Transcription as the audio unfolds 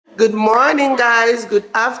Good morning, guys. Good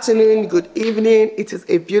afternoon. Good evening. It is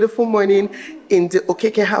a beautiful morning in the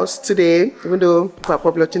Okeke house today, even though people are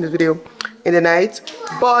probably watching this video in the night.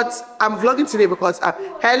 But I'm vlogging today because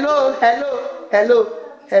hello.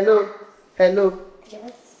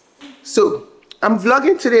 Yes. So I'm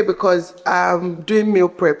vlogging today because I'm doing meal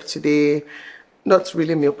prep today. Not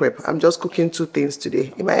really meal prep. I'm just cooking 2 things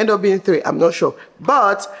today. It might end up being 3. I'm not sure.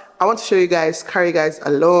 But I want to show you guys, carry you guys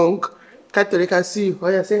along. They can see you. Oh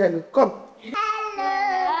yeah, say hello. Come.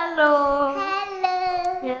 Hello.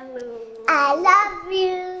 Hello. I love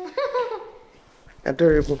you.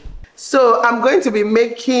 Adorable. So I'm going to be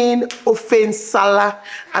making ofe nsala,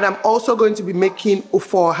 and I'm also going to be making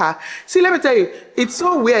ofoha. See, let me tell you, it's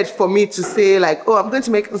so weird for me to say like, oh, I'm going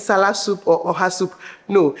to make nsala soup or oha soup.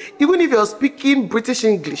 No, even if you're speaking British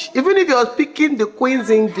English, even if you're speaking the Queen's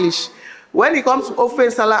English, when it comes to ofe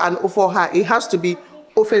nsala and ofoha, it has to be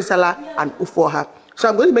ofe nsala and ofoha. So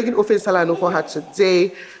I'm going to be making ofe nsala and ofoha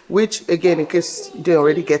today, which again, in case you didn't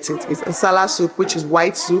already get it, is nsala soup, which is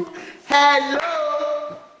white soup. Hello!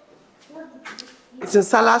 It's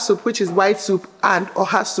nsala soup, which is white soup, and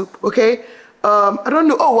oha soup, okay? I don't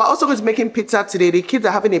know. Oh, we're also going to be making pizza today. The kids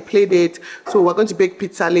are having a play date, so we're going to bake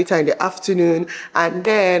pizza later in the afternoon. And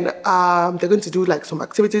then they're going to do like some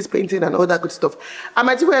activities, painting and all that good stuff. I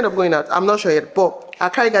might even end up going out. I'm not sure yet, but I'll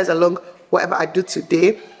carry you guys along whatever I do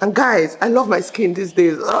today. And guys, I love my skin these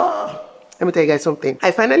days. Ugh. Let me tell you guys something.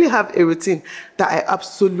 I finally have a routine that I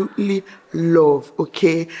absolutely love,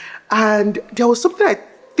 okay? And there was something I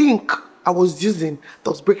think I was using that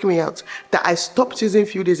was breaking me out that I stopped using a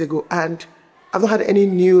few days ago, and I've not had any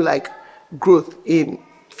new like growth in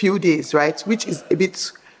few days, right? Which is a bit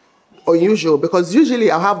unusual because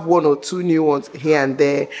usually I'll have 1 or 2 new ones here and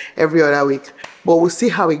there every other week. But we'll see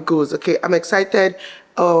how it goes, okay? I'm excited.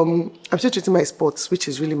 I'm still treating my spots, which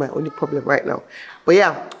is really my only problem right now. But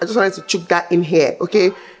yeah, I just wanted to chuck that in here,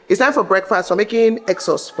 okay? It's time for breakfast. So I'm making egg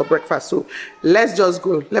sauce for breakfast. So let's just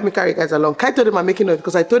go. Let me carry you guys along. I told them I'm making it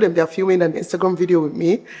because I told them they're filming an Instagram video with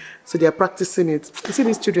me. So they're practicing it. You see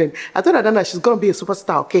these children? I told Adana she's going to be a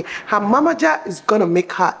superstar, okay? Her mamaja is going to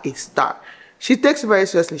make her a star. She takes it very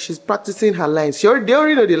seriously. She's practicing her lines. They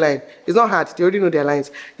already know the line. It's not hard. They already know their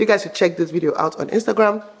lines. You guys should check this video out on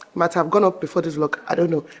Instagram. It might have gone up before this vlog. I don't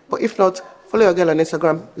know. But if not, follow your girl on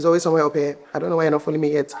Instagram. It's always somewhere up here. I don't know why you're not following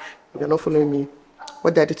me yet. If you're not following me,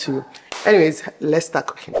 what did I do to you? Anyways, let's start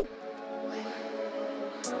cooking.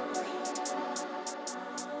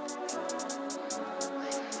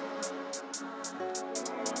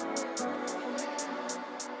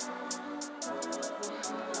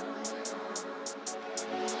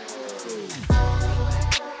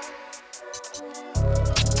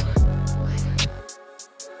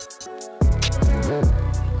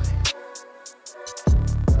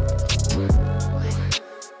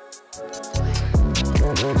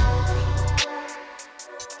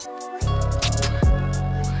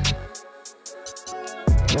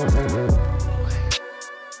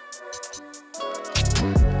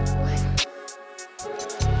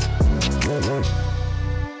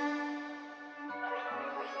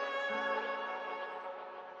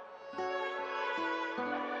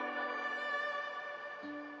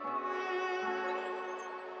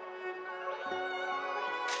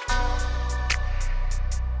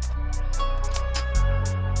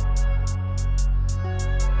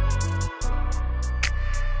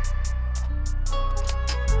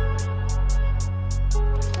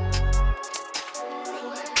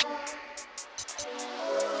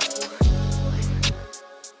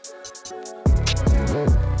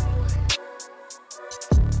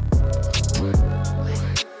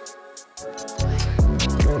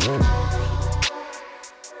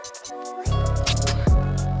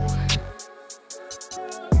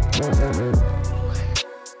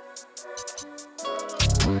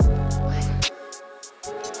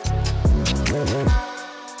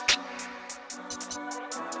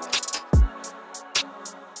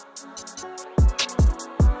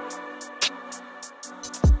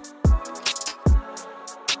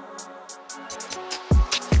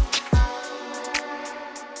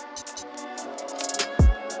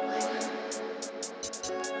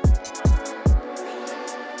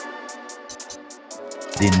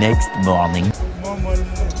 The next morning.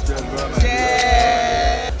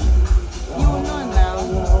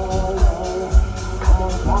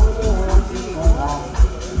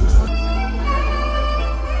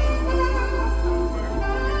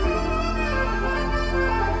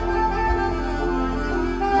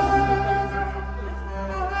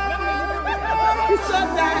 It's so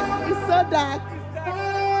dark. It's so dark.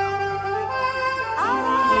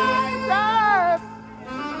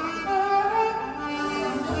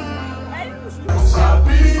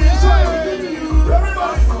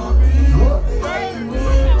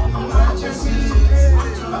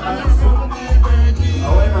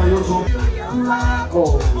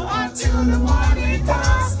 Until the morning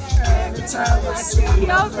comes. Every time I see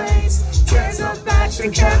your face, tears of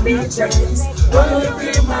passion can be traced. Will you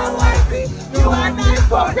be my wifey? You and me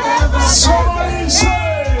forever. Somebody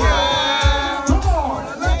say, come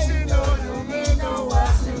on. Let you know you mean no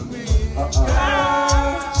words to me. Love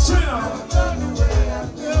the way I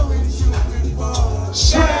feel with you before.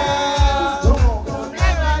 Don't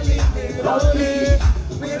ever leave me lonely.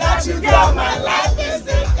 Without you, girl, my life is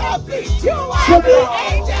incomplete. You are the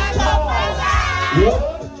angel of my life.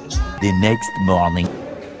 The next morning.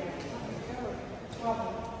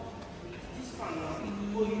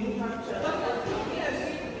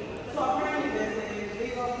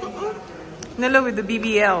 Nelo with the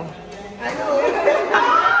BBL.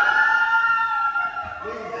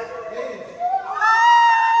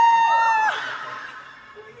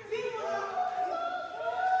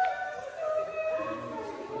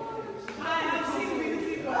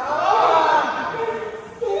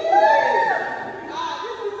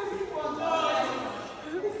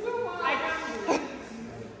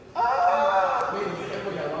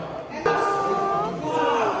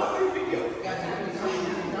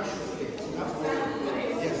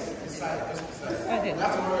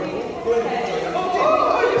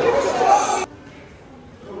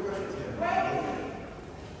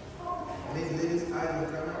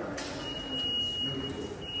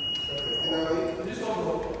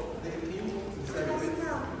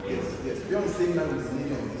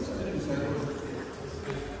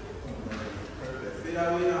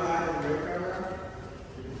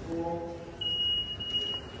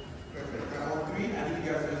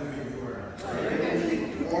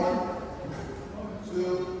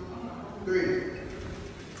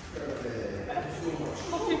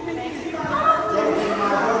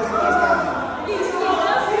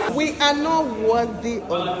 We are not worthy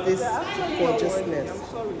of this gorgeousness.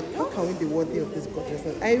 How can we be worthy of this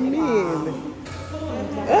gorgeousness? I mean,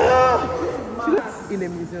 she looks in a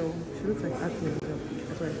museum. She looks like art in a museum.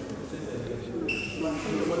 That's right.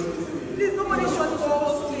 Please, nobody shot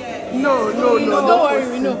photos here. No. Don't worry,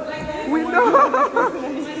 we know. We know.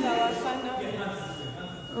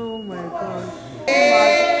 Oh my gosh.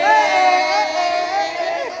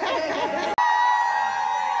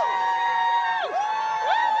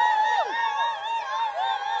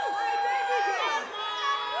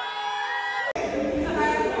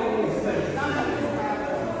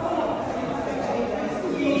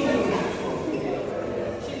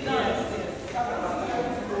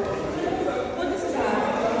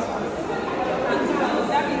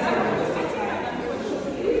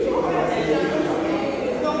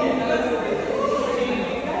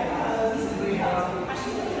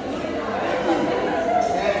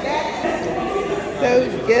 So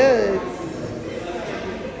good.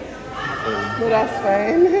 No, that's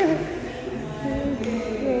fine.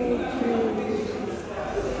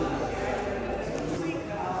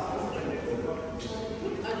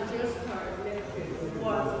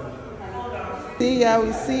 See ya,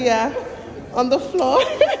 we see ya on the floor.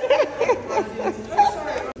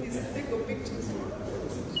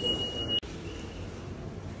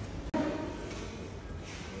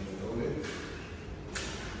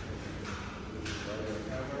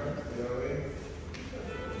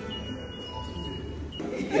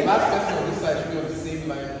 The last person on this side should be on the same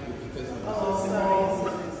line with the person on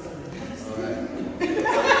this side.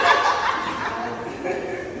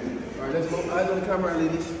 Alright, let's go. Eyes on the camera,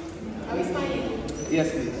 ladies. Are we smiling?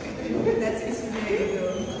 Yes, please. That's easy.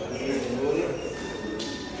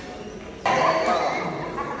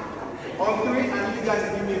 On three, I need you guys to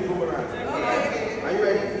give me a boomerang. Okay. Are you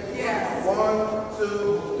ready? Yes. 1,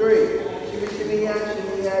 2, 3. Shimmy, shimmy, yeah,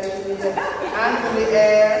 shimmy, yeah, shimmy, yeah. Hands in the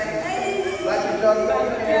air. Like you just like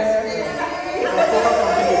the air. Focus on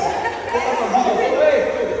video. Focus on video. Wait.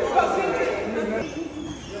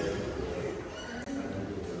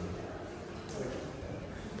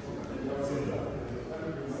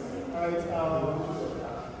 Alright,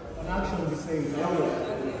 an action will be saying.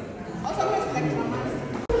 Also, let's collect drama.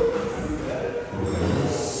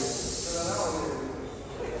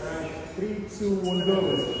 3, 2, 1, go.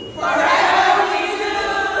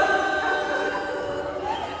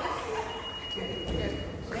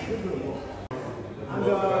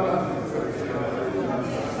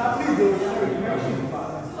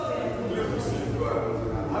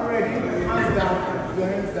 Alright, hands down, your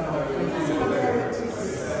hands down.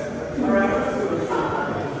 Alright.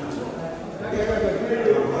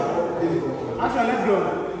 Action, let's go.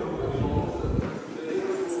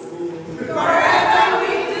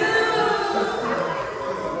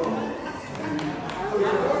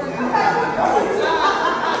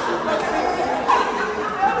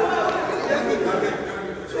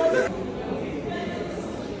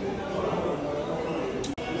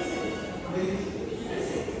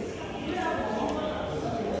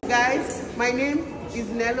 guys, my name is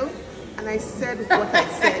Nelo, and I said what I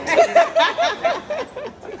said.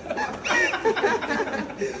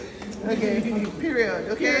 Okay,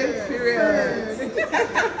 period. Okay, period.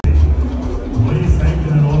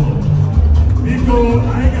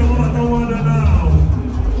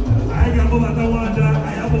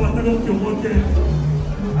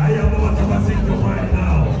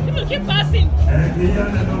 People keep passing.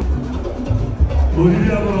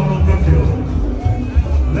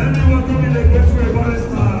 Let me welcome in the Gateway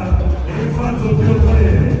Barrister, Infant of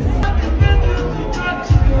Okeke.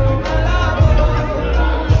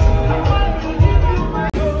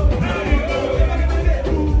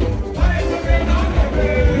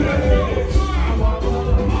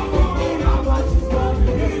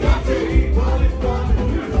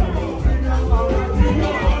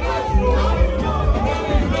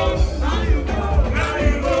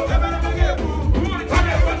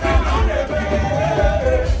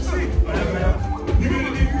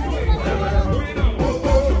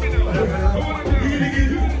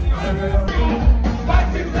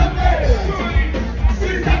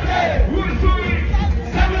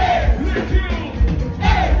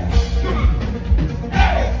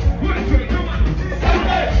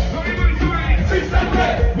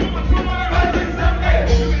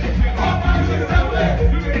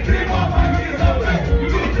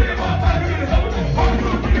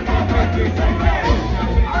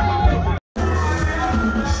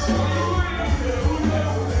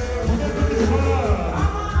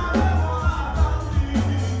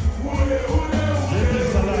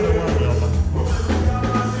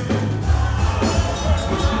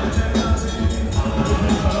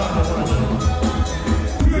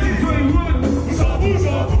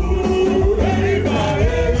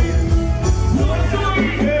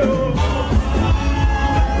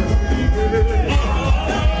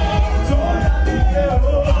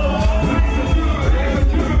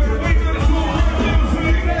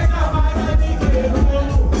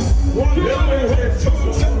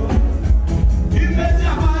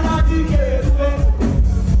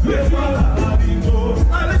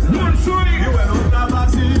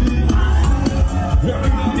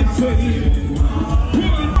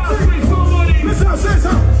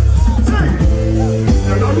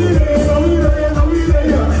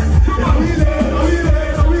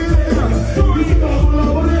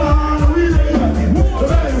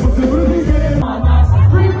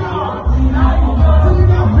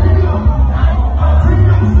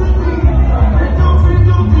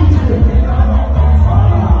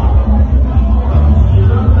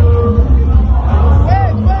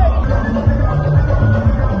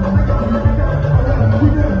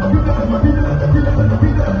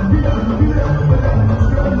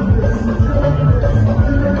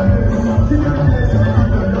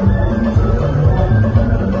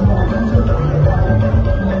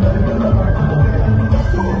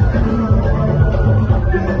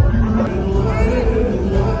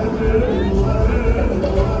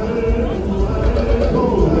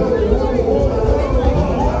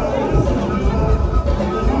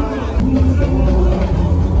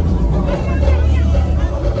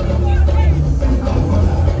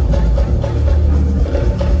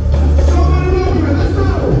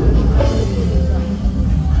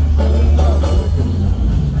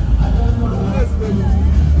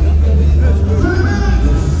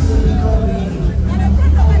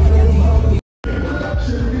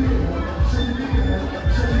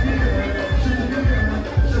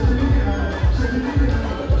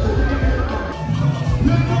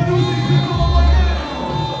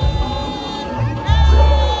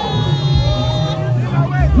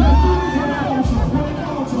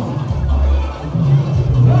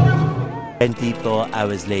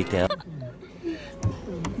 Hours later.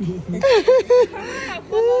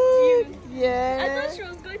 Yeah. I thought she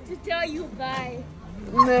was going to tell you bye.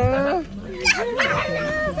 No.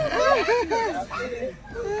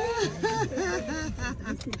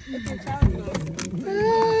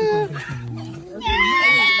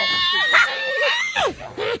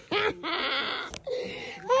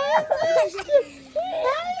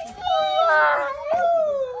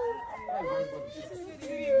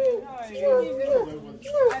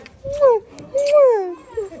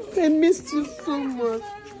 I missed you so much.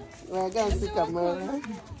 Well, I gotta see camera.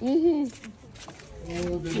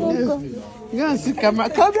 Go and see camera.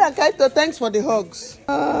 Come here, Kaito. Thanks for the hugs.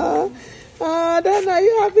 Then are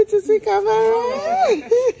you happy to see camera?